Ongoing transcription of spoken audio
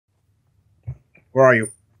Where are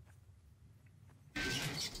you?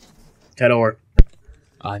 Head over.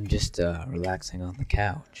 I'm just relaxing on the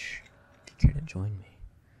couch. If you care to join me.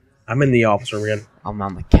 I'm in the office room again. I'm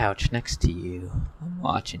on the couch next to you. I'm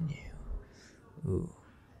watching you. Ooh.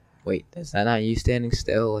 Wait, is that not you standing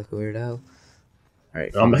still like a weirdo?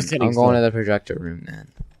 Alright, No, I'm not fine. standing I'm going still. to the projector room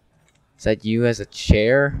then. Is that you as a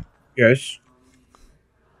chair? Yes.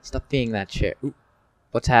 Stop being that chair. Ooh.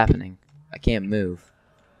 What's happening? I can't move.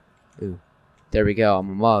 Ooh. There we go. I'm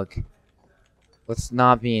a mug. Let's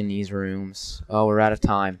not be in these rooms. Oh, we're out of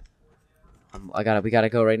time. We gotta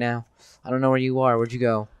go right now. I don't know where you are. Where'd you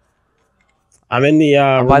go? I'm in the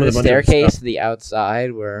I'm room by with the a bunch of staircase stuff. to the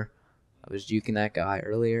outside where I was juking that guy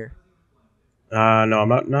earlier. No, I'm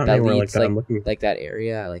not That anywhere like leads that. I'm looking. like that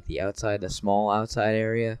area, like the outside, the small outside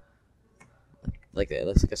area. Like it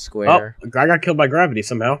looks like a square. Oh, I got killed by gravity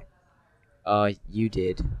somehow. You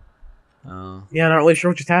did. Yeah, not really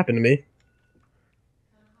sure what just happened to me.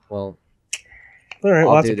 Well, All right, well,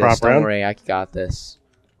 I'll that's do a this. prop Don't round. worry, I got this.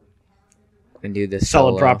 I can do this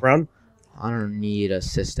Solid solo. prop round. I don't need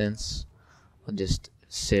assistance. I'll just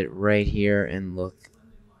sit right here and look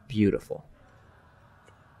beautiful.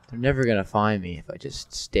 They're never gonna find me if I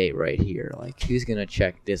just stay right here. Like, who's gonna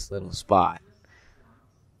check this little spot?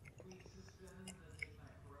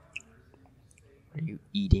 Are you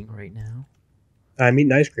eating right now? I'm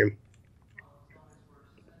eating ice cream.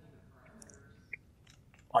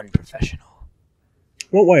 Unprofessional.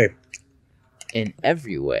 What way? In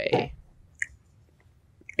every way.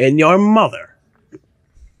 And your mother.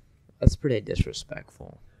 That's pretty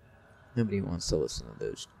disrespectful. Nobody wants to listen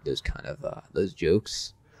to those kind of those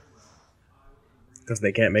jokes. Because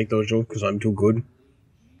they can't make those jokes because I'm too good.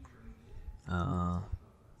 We'll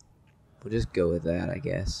just go with that, I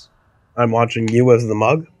guess. I'm watching you as the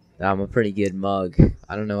mug. I'm a pretty good mug.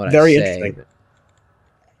 I don't know what Very I say. interesting.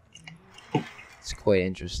 But it's quite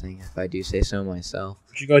interesting if I do say so myself.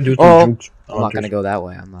 What you gotta do some jokes. I'm not gonna go that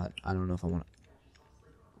way. I don't know if I want to.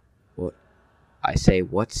 What? I say,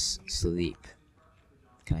 what's sleep?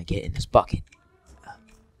 Can I get in this bucket?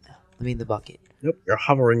 No. Let me in the bucket. Nope, you're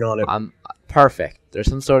hovering on it. I'm perfect. There's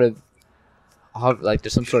some sort of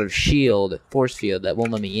shield, force field that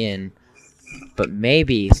won't let me in. But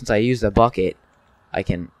maybe since I use the bucket, I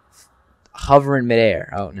can hover in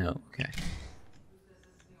midair. Oh no, okay.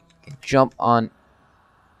 I can jump on.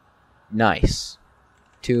 Nice.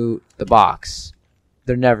 To the box.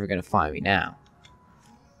 They're never gonna find me now.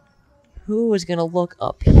 Who is gonna look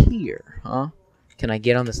up here, huh? Can I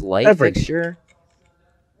get on this light fixture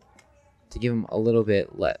to give him a little bit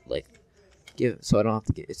so I don't have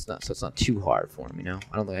to get so it's not too hard for him, you know?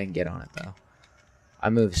 I don't think I can get on it though. I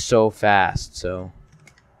move so fast, so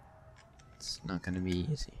it's not gonna be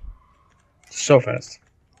easy. So fast.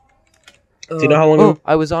 Do you know how long? Oh,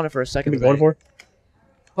 I was on it for a second. We've been going for?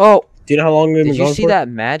 Oh, do you know how long we've been going for? Did you see that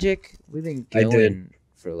magic? We've been I did. going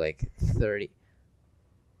for like 30.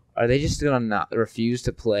 Are they just gonna not refuse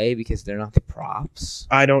to play because they're not the props?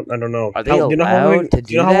 I don't know. Are they allowed to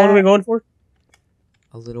do you know how long we've been going for?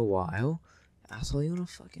 A little while. Asshole, you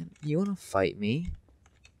wanna fight me?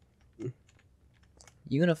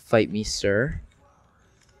 You gonna fight me, sir?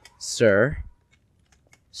 Sir?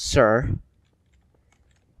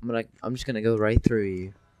 I'm just gonna go right through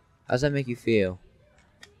you. How's that make you feel?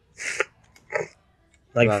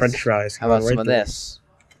 Like French fries. How about some of this?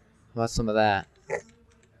 How about some of that?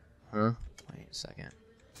 Huh? Wait a second.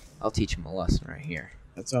 I'll teach him a lesson right here.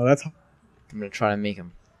 I'm gonna try to make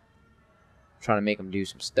him do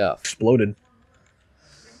some stuff. Exploded.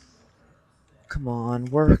 Come on,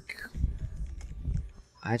 work.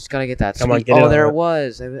 I just gotta get that Come on, sweet. get it Oh, on there it. it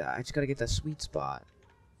was. I just gotta get that sweet spot.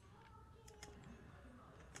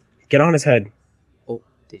 Get on his head. Oh,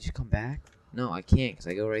 did you come back? No, I can't because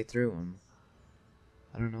I go right through him.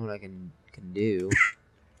 I don't know what I can do.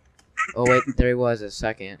 Oh wait, there he was. A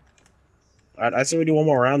second. I say we do one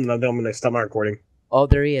more round, and then I'm gonna stop my recording. Oh,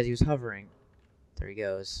 there he is. He was hovering. There he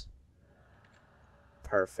goes.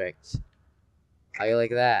 Perfect. How you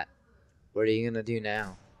like that? What are you gonna do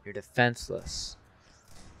now? You're defenseless.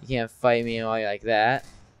 You can't fight me away like that.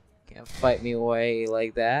 You can't fight me away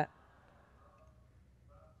like that.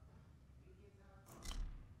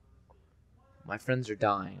 My friends are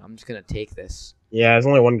dying. I'm just gonna take this. Yeah, there's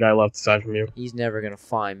only one guy left aside from you. He's never gonna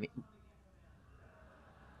find me.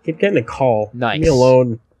 Keep getting a call. Nice. Leave me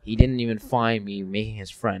alone. He didn't even find me making his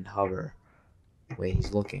friend hover. Wait,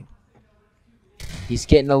 he's looking. He's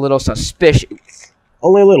getting a little suspicious.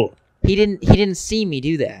 Only a little. He didn't see me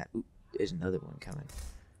do that. Ooh, there's another one coming.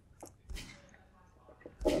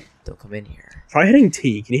 Don't come in here. Try hitting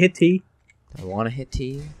T. Can you hit T? I want to hit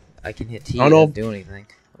T. I can hit T. Oh, It no. doesn't do anything.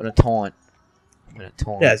 I'm gonna taunt. I'm gonna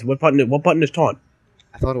taunt. Yes. What button? What button is taunt?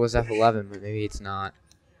 I thought it was F11, but maybe it's not.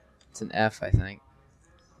 It's an F, I think.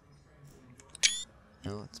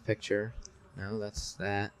 No, it's picture. No, that's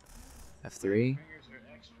that. F3.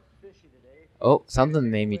 Oh,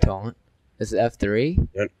 something made me taunt. Is it F3?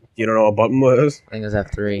 You don't know what button was? I think it's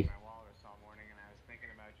F3.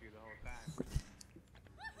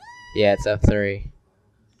 Yeah, it's F3.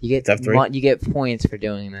 You get F3? you get points for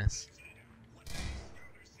doing this.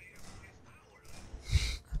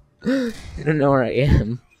 I don't know where I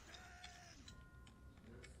am.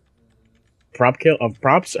 Prop kill of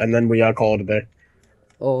props, and then we call it a day.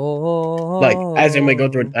 Oh. Like as when we go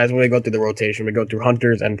through the rotation, we go through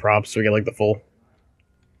hunters and props, so we get like the full.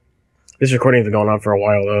 This recording's been going on for a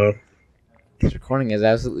while though. This recording is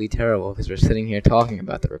absolutely terrible because we're sitting here talking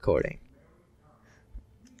about the recording.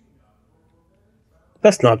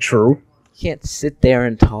 That's not true. You can't sit there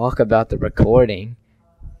and talk about the recording.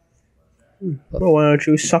 Well, why don't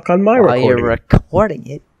you suck on my recording? While you're recording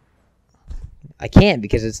it. I can't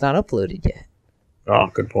because it's not uploaded yet. Oh,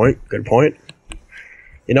 good point. Good point.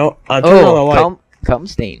 You know, I'll turn on the light. Cum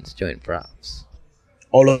stains join props.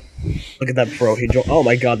 Oh, look at that pro. Oh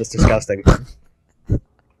my god, that's disgusting.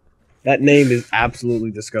 That name is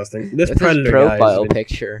absolutely disgusting. This Predator profile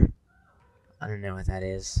picture. I don't know what that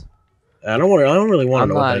is. I don't really want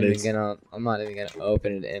to know what that is. I'm not even gonna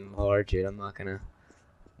open it and enlarge it. I'm not gonna.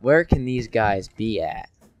 Where can these guys be at?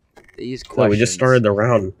 These questions. No, we just started the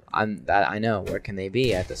round. I know. Where can they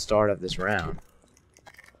be at the start of this round?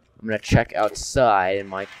 I'm gonna check outside in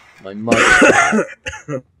my mud.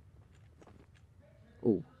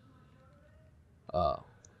 Ooh. Oh.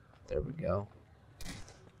 There we go.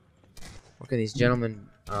 Where can these gentlemen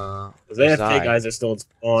the AFK guys are still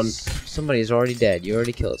on. Somebody's already dead. You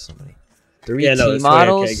already killed somebody. 3 yeah, T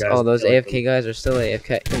models? Oh, those AFK guys are still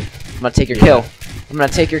AFK. I'm gonna take your kill. I'm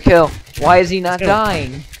gonna take your kill. Why is he not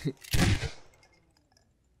dying?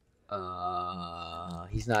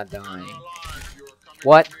 He's not dying.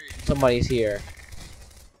 What? Somebody's here.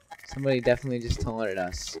 Somebody definitely just taunted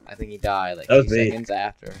us. I think he died like 2 seconds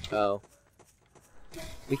after. Oh.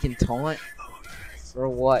 We can taunt? For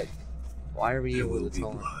what? Why are we able to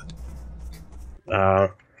taunt?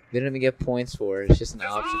 We didn't even get points for it. It's just an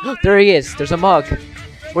option. There he is. There's a mug.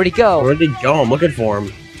 Where'd he go? Where'd he go? I'm looking for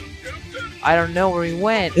him. I don't know where he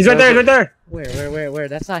went. He's right there. He's right Where? there. Where?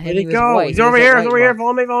 That's not him. Where'd he go? He's over here. He's over here.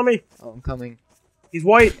 Follow me. Follow me. Oh, I'm coming. He's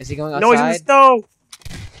white. Is he going outside? No, he's in the stove.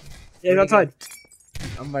 Yeah, he's outside.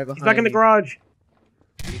 I'm right behind. He's back in the garage.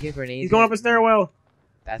 He's going up a stairwell.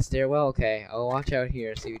 That stairwell? Okay. I'll watch out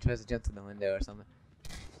here. See if he tries to jump through the window or something.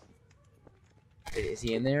 Is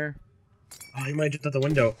he in there? Oh, he might jump out the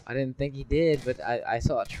window. I didn't think he did, but I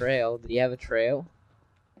saw a trail. Did he have a trail?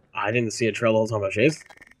 I didn't see a trail the whole time I chased.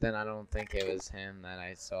 Then I don't think it was him that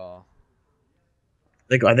I saw.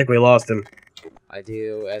 I think we lost him. I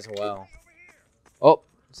do as well. Oh,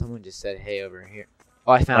 someone just said, "Hey, over here."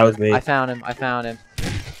 Oh, I found him. Me. I found him.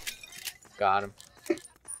 Got him.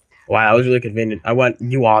 Wow, that was really convenient.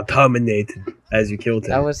 You are terminated as you killed him.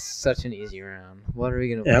 That was such an easy round. What are we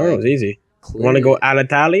gonna play? Yeah, that was easy. You want to go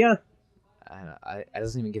Alitalia? I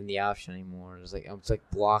doesn't even give me the option anymore. It's like I'm like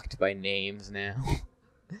blocked by names now.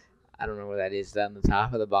 I don't know where that is. Is that on the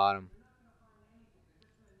top or the bottom?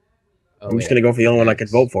 Oh, I'm just gonna go for the only one I could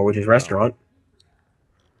vote for, which is restaurant.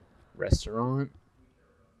 Restaurant?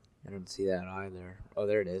 I don't see that either. Oh,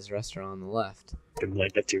 there it is. Restaurant on the left. Didn't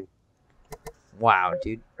like it too. Wow,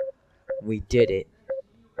 dude. We did it.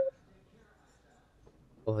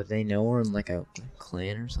 Oh, did they know we're in like a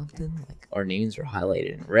clan or something? Like our names are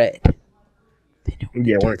highlighted in red. They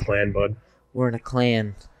know we're a clan, bud. We're in a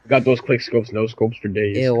clan. We got those quick scopes, no scopes for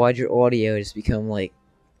days. Ew, why'd your audio just become like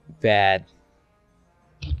bad?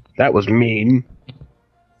 That was mean.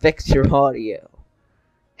 Fix your audio.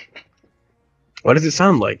 What does it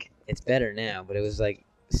sound like? It's better now, but it was like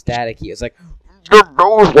staticky. It was like. I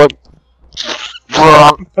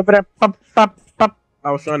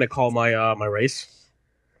was trying to call my my race.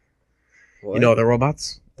 What? You know the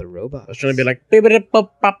robots. The robots. I was trying to be like.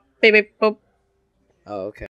 Oh, okay.